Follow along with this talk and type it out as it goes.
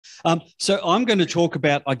So I'm going to talk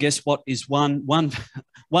about, I guess, what is one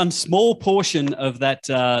small portion of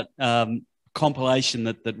that compilation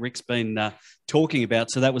that Rick's been talking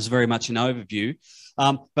about. So that was very much an overview.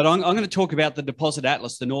 But I'm going to talk about the Deposit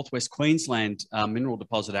Atlas, the Northwest Queensland Mineral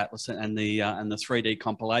Deposit Atlas, and the 3D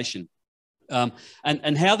compilation.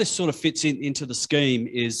 And how this sort of fits into the scheme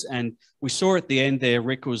is, and we saw at the end there,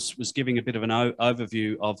 Rick was giving a bit of an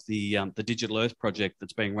overview of the Digital Earth project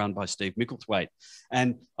that's being run by Steve Micklethwaite.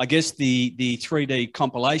 And I guess the 3D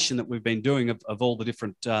compilation that we've been doing of all the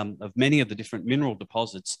different, of many of the different mineral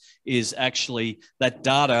deposits is actually that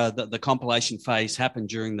data, that the compilation phase happened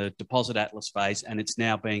during the Deposit Atlas phase, and it's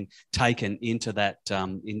now being taken into that,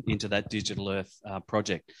 into that Digital Earth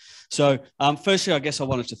project. So firstly, I guess I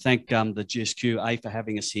wanted to thank the GSQ, A, for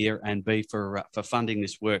having us here, and B, for funding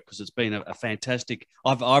this work, because it's been a fantastic,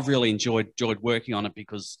 I've really enjoyed working on it,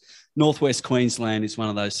 because Northwest Queensland is one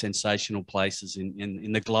of those sensational places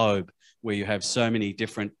in the globe where you have so many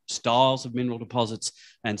different styles of mineral deposits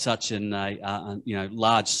and such an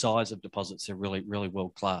large size of deposits. They're really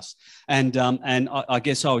world class. And I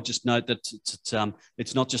guess I would just note that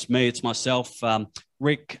it's not just me, it's myself.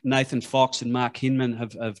 Rick, Nathan Fox, and Mark Hinman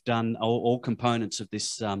have done all components of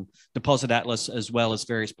this Deposit Atlas, as well as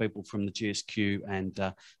various people from the GSQ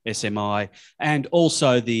and SMI, and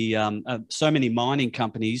also the so many mining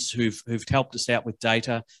companies who've helped us out with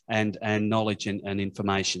data and knowledge and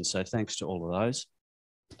information. So thanks to all of those.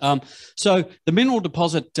 So the Mineral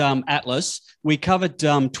Deposit Atlas, we covered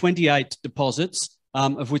 28 deposits,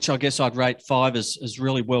 of which I guess I'd rate 5 as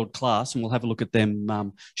really world class, and we'll have a look at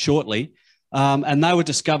them shortly. And they were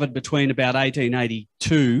discovered between about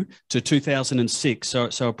 1882 to 2006,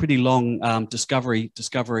 so a pretty long discovery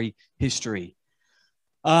history.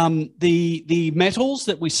 The metals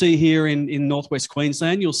that we see here in Northwest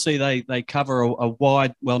Queensland, you'll see they cover a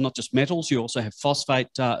wide, well, not just metals, you also have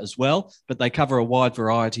phosphate as well, but they cover a wide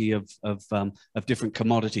variety of different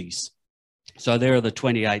commodities. So there are the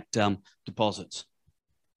 28 deposits.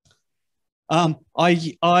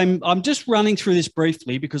 I'm just running through this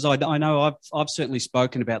briefly because I know I've certainly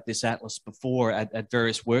spoken about this atlas before at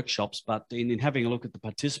various workshops, but in having a look at the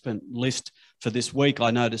participant list for this week,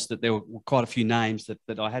 I noticed that there were quite a few names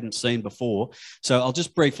that I hadn't seen before. So I'll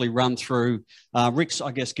just briefly run through. Rick's,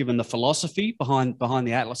 I guess, given the philosophy behind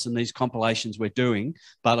the atlas and these compilations we're doing,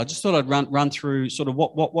 but I just thought I'd run through sort of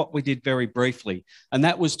what we did very briefly, and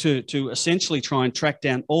that was to essentially try and track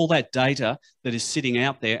down all that data that is sitting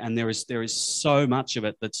out there, and there is so much of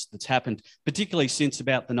it that's happened, particularly since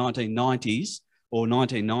about the 1990s, or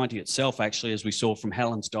 1990 itself, actually, as we saw from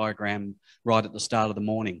Helen's diagram right at the start of the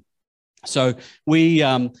morning. So we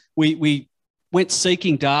went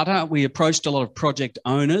seeking data. We approached a lot of project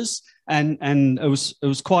owners, and it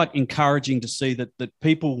was quite encouraging to see that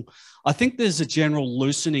people, I think there's a general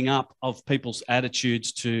loosening up of people's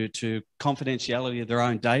attitudes to confidentiality of their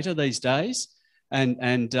own data these days.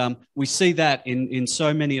 And we see that in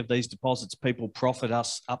so many of these deposits. People profit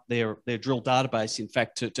us up their drill database, in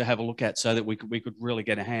fact, to have a look at, so that we could really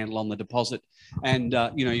get a handle on the deposit. And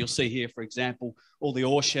you'll see here, for example, all the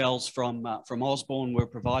ore shells from Osborne were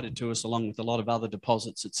provided to us, along with a lot of other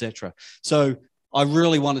deposits, etc. So I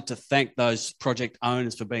really wanted to thank those project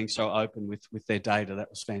owners for being so open with their data. That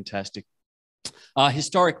was fantastic.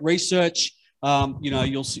 Historic research,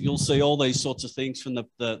 you'll see all these sorts of things from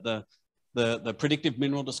the Predictive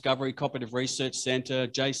Mineral Discovery Cooperative Research Centre,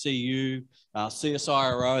 JCU,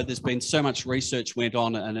 CSIRO. There's been so much research went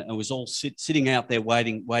on, and it was all sitting out there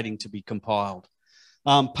waiting to be compiled.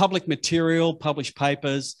 Public material, published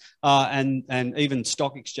papers, and even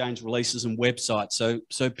stock exchange releases and websites.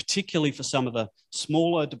 So particularly for some of the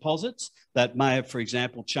smaller deposits that may have, for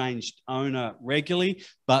example, changed owner regularly,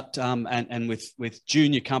 but and with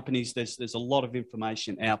junior companies, there's a lot of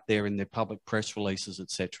information out there in their public press releases,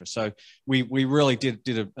 etc. So we really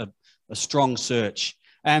did a strong search.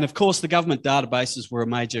 And of course, the government databases were a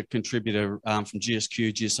major contributor from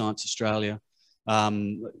GSQ, Geoscience Australia,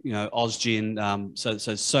 Ausgin,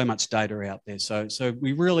 so much data out there. So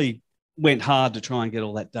we really went hard to try and get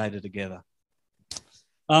all that data together.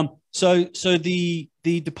 So the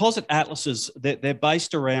deposit atlases, they're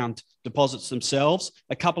based around deposits themselves.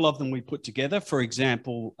 A couple of them we put together, for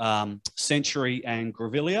example, Century and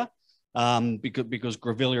Grevillea, because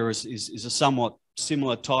Grevillea is a somewhat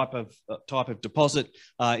similar type of deposit.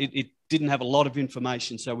 It didn't have a lot of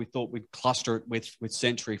information, so we thought we'd cluster it with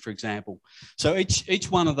Century, for example. So each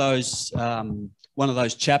one of those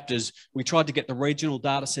chapters, we tried to get the regional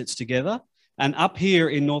data sets together. And up here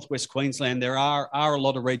in Northwest Queensland, there are a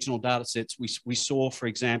lot of regional data sets. We saw, for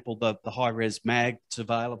example, the high-res mag that's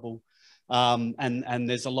available, and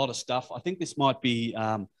there's a lot of stuff. I think this might be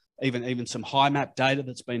even some high map data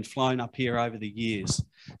that's been flown up here over the years.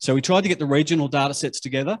 So we tried to get the regional data sets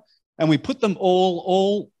together, and we put them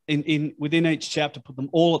all within each chapter, put them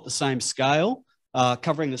all at the same scale,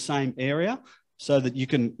 covering the same area, so that you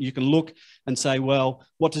can look and say, well,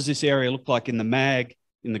 what does this area look like in the mag,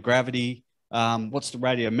 in the gravity? What's the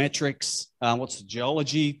radiometrics? What's the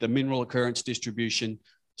geology, the mineral occurrence distribution,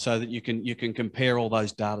 so that you can compare all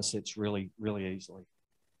those data sets really easily.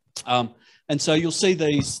 And so you'll see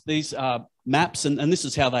these maps, and this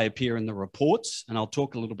is how they appear in the reports, and I'll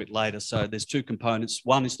talk a little bit later. So there's two components.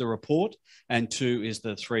 One is the report, and two is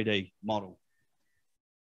the 3D model.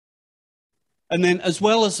 And then as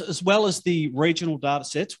well as the regional data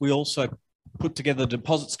sets, we also put together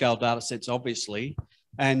deposit scale data sets, obviously.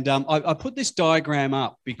 And I put this diagram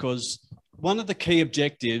up because one of the key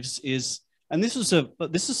objectives is, and this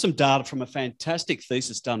is some data from a fantastic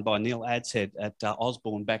thesis done by Neil Adshead at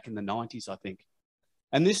Osborne back in the 90s, I think.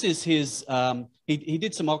 And this is his, he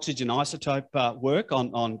did some oxygen isotope work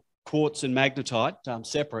on quartz and magnetite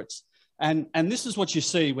separates. And this is what you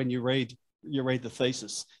see when you read the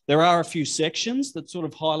thesis. There are a few sections that sort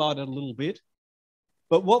of highlight it a little bit.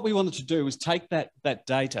 But what we wanted to do was take that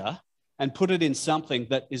data and put it in something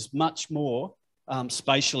that is much more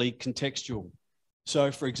spatially contextual.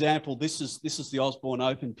 So, for example, this is the Osborne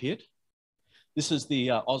open pit. This is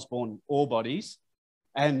the Osborne ore bodies.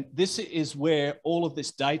 And this is where all of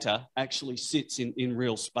this data actually sits in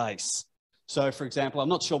real space. So, for example, I'm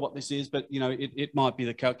not sure what this is, but it might be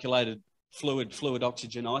the calculated fluid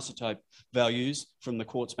oxygen isotope values from the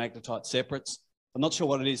quartz magnetite separates. I'm not sure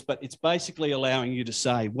what it is, but it's basically allowing you to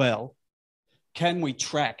say, well, can we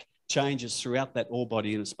track changes throughout that ore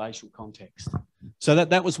body in a spatial context? So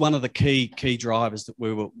that was one of the key drivers that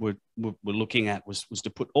we were looking at, was to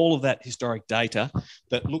put all of that historic data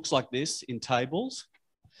that looks like this in tables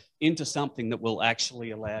into something that will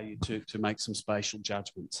actually allow you to make some spatial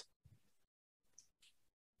judgments.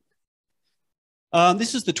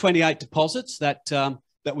 This is the 28 deposits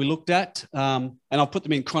that we looked at, and I'll put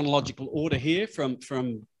them in chronological order here from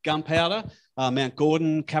Gunpowder, Mount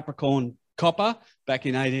Gordon, Capricorn Copper back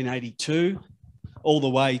in 1882, all the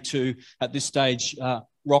way to, at this stage,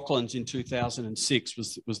 Rocklands in 2006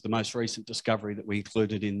 was the most recent discovery that we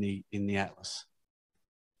included in the atlas.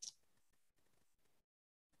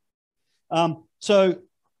 So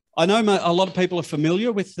I know a lot of people are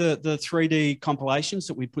familiar with the 3D compilations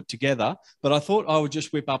that we put together, but I thought I would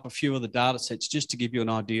just whip up a few of the data sets just to give you an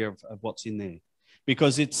idea of what's in there.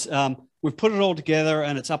 Because it's we've put it all together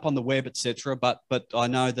and it's up on the web, etc. But I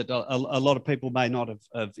know that a lot of people may not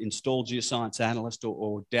have installed Geoscience Analyst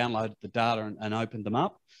or downloaded the data and opened them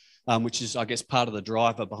up, which is, I guess, part of the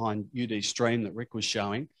driver behind UD Stream that Rick was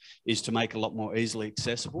showing, is to make it a lot more easily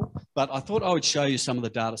accessible. But I thought I would show you some of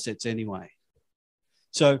the data sets anyway.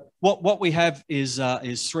 So what we have is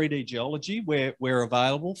 3D geology where we're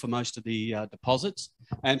available for most of the deposits.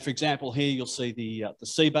 And for example, here you'll see the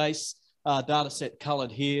seabase data set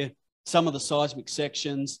coloured here, some of the seismic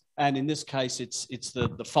sections, and in this case, it's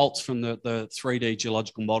the faults from the 3D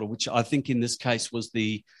geological model, which I think in this case was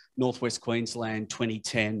the Northwest Queensland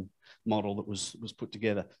 2010 model that was put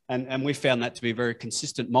together. And we found that to be a very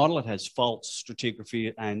consistent model. It has faults,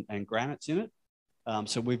 stratigraphy, and granites in it.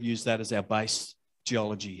 So we've used that as our base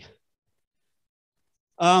geology.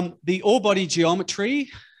 The ore body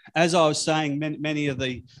geometry, as I was saying, many of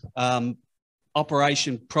the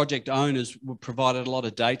operation project owners were provided a lot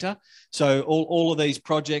of data. So all of these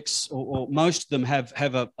projects, or most of them, have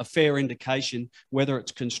a fair indication whether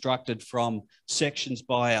it's constructed from sections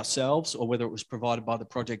by ourselves or whether it was provided by the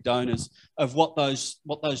project owners, of what those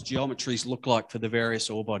geometries look like for the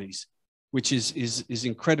various ore bodies, which is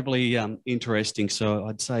incredibly interesting. So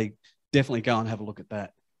I'd say definitely go and have a look at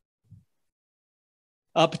that.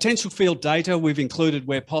 Potential field data we've included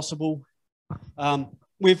where possible.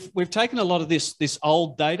 We've taken a lot of this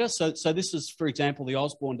old data. So this is, for example, the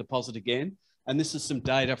Osborne deposit again, and this is some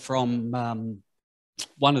data from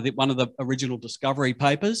one of the original discovery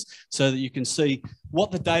papers, so that you can see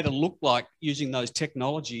what the data looked like using those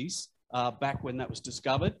technologies back when that was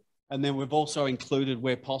discovered. And then we've also included,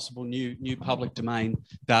 where possible, new public domain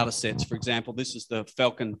data sets. For example, this is the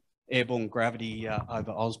Falcon airborne gravity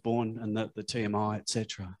over Osborne and the TMI,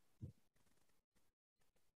 etc.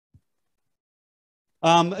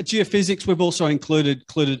 Geophysics, we've also included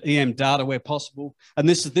EM data where possible, and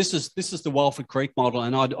this is the Walford Creek model,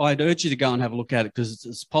 and I'd urge you to go and have a look at it because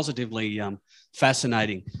it's positively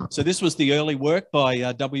fascinating. So this was the early work by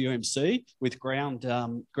WMC with ground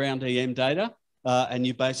EM data, and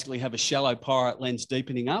you basically have a shallow pyrite lens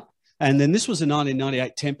deepening up, and then this was a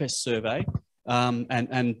 1998 Tempest survey.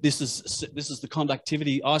 And this is the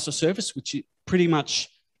conductivity isosurface, which pretty much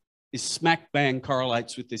is smack bang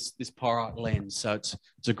correlates with this pyrite lens. So it's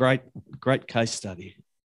a great case study.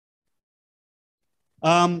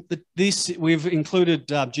 We've included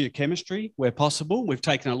geochemistry where possible. We've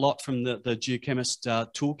taken a lot from the geochemist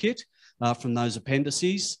toolkit from those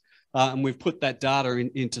appendices, and we've put that data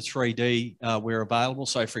into 3D where available.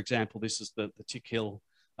 So, for example, this is the Tick Hill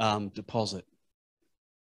deposit.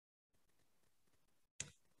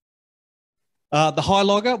 The high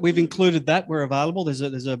logger, we've included that where available. There's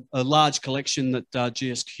a large collection that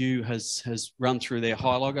GSQ has run through their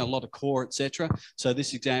high logger, a lot of core, etc. So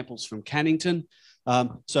this example's from Cannington.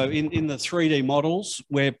 So in the 3D models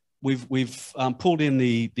where we've pulled in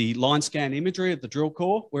the line scan imagery of the drill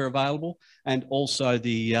core where available, and also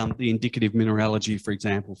the indicative mineralogy, for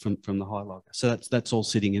example, from the high logger. So that's all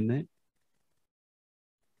sitting in there.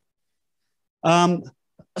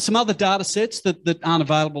 Some other data sets that aren't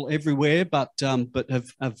available everywhere, but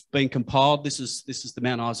have been compiled. This is the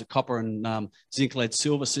Mount Isa copper and zinc lead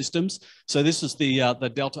silver systems. So this is the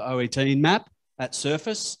Delta O18 map at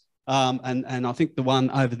surface, and I think the one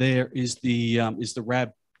over there is the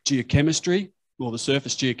RAB geochemistry, or the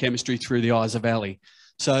surface geochemistry through the Isa Valley.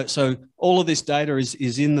 So all of this data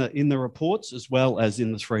is in the reports as well as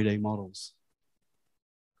in the 3D models.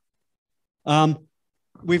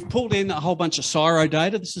 We've pulled in a whole bunch of CSIRO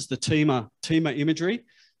data. This is the TEMA imagery.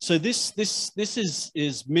 So this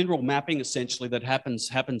is mineral mapping essentially that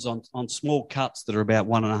happens on small cuts that are about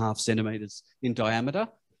 1.5 centimetres in diameter.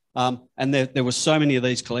 And there were so many of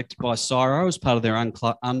these collected by CSIRO as part of their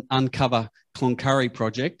Uncover Cloncurry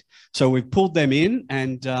project. So we've pulled them in,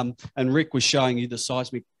 and Rick was showing you the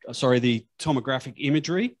tomographic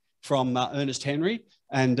imagery from Ernest Henry.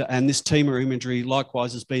 And this TEMA imagery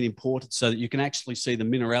likewise has been imported so that you can actually see the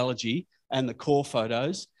mineralogy and the core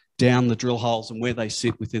photos down the drill holes and where they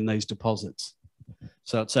sit within these deposits.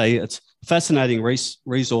 So it's a fascinating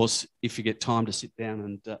resource if you get time to sit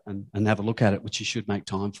down and have a look at it, which you should make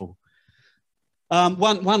time for.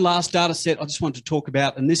 One last data set I just wanted to talk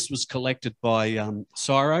about, and this was collected by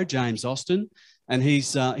CSIRO, James Austin. And he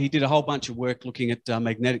did a whole bunch of work looking at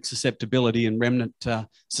magnetic susceptibility and remnant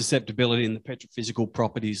susceptibility and the petrophysical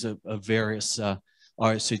properties of various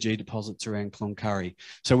IOCG deposits around Cloncurry.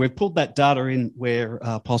 So we've pulled that data in where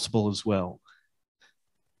possible as well.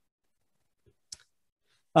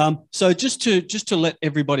 So just to let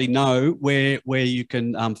everybody know where you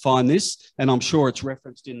can find this, and I'm sure it's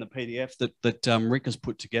referenced in the PDF that Rick has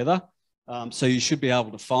put together. So you should be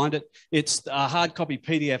able to find it. It's a hard copy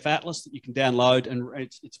PDF atlas that you can download, and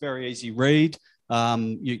it's very easy read.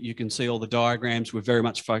 You can see all the diagrams. We're very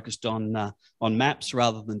much focused on maps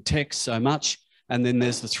rather than text so much. And then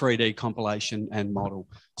there's the 3D compilation and model.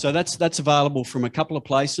 So that's available from a couple of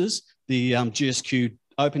places, the GSQ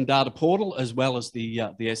Open Data Portal, as well as the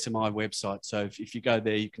SMI website. So if you go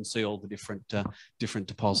there, you can see all the different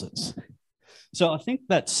deposits. So I think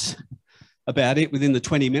that's about it within the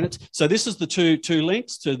 20 minutes. So this is the two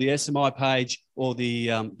links to the SMI page or the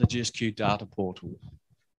GSQ data portal.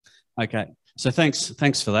 Okay, so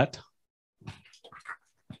thanks for that.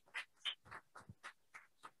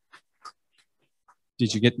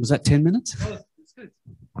 Did you get, was that 10 minutes? Oh, it's good.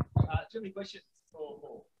 Do you have any questions for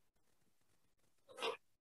Paul?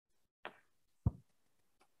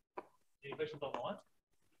 Any questions online?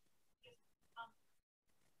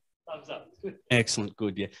 Thumbs up. Good. Excellent,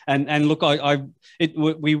 good, yeah. And look,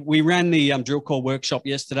 we ran the drill core workshop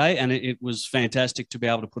yesterday, and it was fantastic to be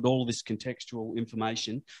able to put all of this contextual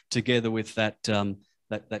information together with that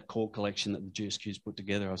core collection that the GSQ's put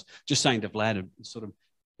together. I was just saying to Vlad, sort of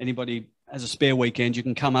anybody has a spare weekend, you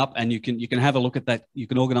can come up and you can have a look at that. You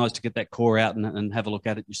can organise to get that core out and have a look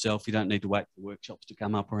at it yourself. You don't need to wait for workshops to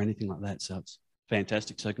come up or anything like that. So it's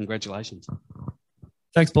fantastic. So congratulations.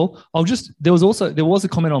 Thanks, Paul. There was a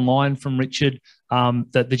comment online from Richard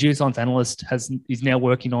that the geoscience analyst is now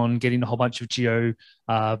working on getting a whole bunch of geo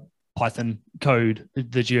Python code,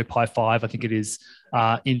 the GeoPy 5, I think it is,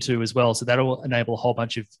 into as well. So that'll enable a whole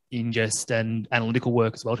bunch of ingest and analytical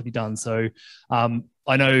work as well to be done. So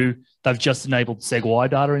I know they've just enabled SegWire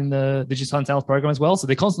data in the geoscience analyst program as well. So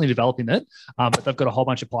they're constantly developing it, but they've got a whole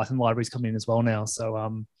bunch of Python libraries coming in as well now. So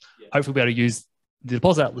hopefully we'll be able to use the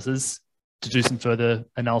deposit atlases to do some further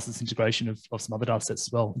analysis integration of some other data sets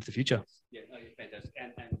as well into the future. Yeah, no, fantastic.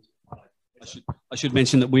 And I should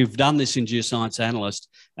mention that we've done this in Geoscience Analyst,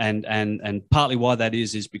 and partly why that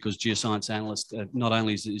is because Geoscience Analyst not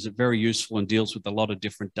only is it very useful and deals with a lot of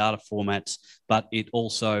different data formats, but it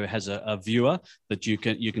also has a viewer that you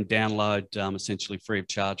can download essentially free of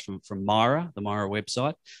charge from Myra, the Myra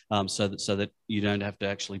website, so that you don't have to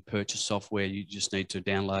actually purchase software. You just need to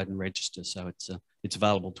download and register. So it's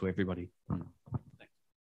available to everybody.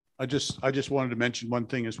 I just wanted to mention one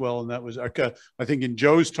thing as well, and that was, I think in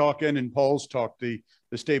Joe's talk and in Paul's talk, the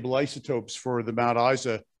stable isotopes for the Mount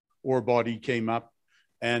Isa ore body came up,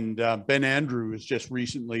 and Ben Andrew has just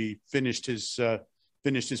recently finished his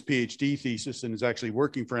PhD thesis and is actually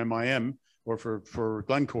working for MIM or for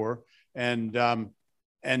Glencore, and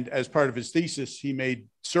as part of his thesis, he made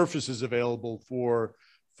surfaces available for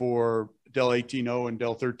Del 18O and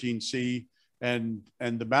Del 13C, and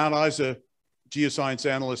the Mount Isa Geoscience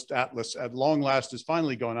Analyst Atlas at long last has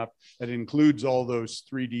finally gone up. It includes all those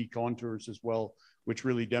 3D contours as well, which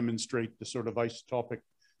really demonstrate the sort of isotopic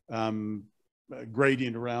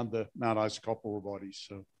gradient around the Mount Isa copper ore bodies.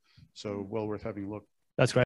 So well worth having a look. That's great.